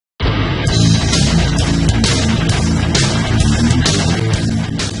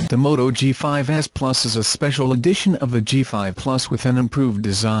The Moto G5S Plus is a special edition of the G5 Plus with an improved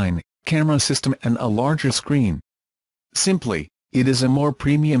design, camera system and a larger screen. Simply, it is a more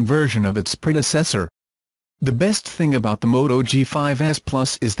premium version of its predecessor. The best thing about the Moto G5S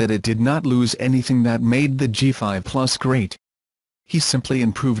Plus is that it did not lose anything that made the G5 Plus great. He simply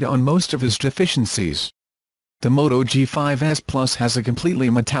improved on most of his deficiencies. The Moto G5S Plus has a completely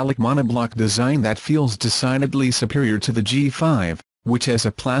metallic monoblock design that feels decidedly superior to the G5, which has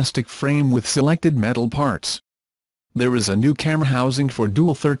a plastic frame with selected metal parts. There is a new camera housing for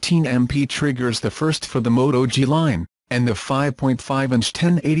dual 13MP triggers, the first for the Moto G line, and the 5.5-inch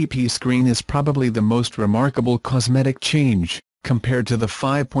 1080p screen is probably the most remarkable cosmetic change, compared to the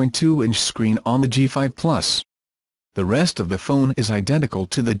 5.2-inch screen on the G5 Plus. The rest of the phone is identical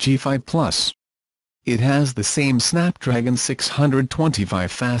to the G5 Plus. It has the same Snapdragon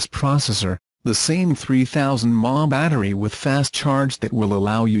 625 fast processor, the same 3000 mAh battery with fast charge that will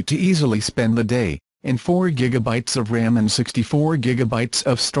allow you to easily spend the day, and 4 GB of RAM and 64 GB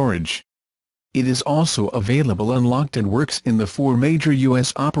of storage. It is also available unlocked and works in the 4 major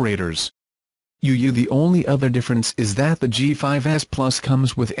US operators. The only other difference is that the G5S Plus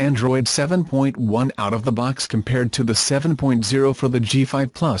comes with Android 7.1 out of the box compared to the 7.0 for the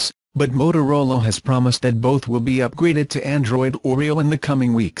G5 Plus, but Motorola has promised that both will be upgraded to Android Oreo in the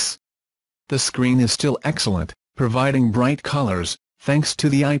coming weeks. The screen is still excellent, providing bright colors, thanks to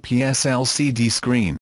the IPS LCD screen.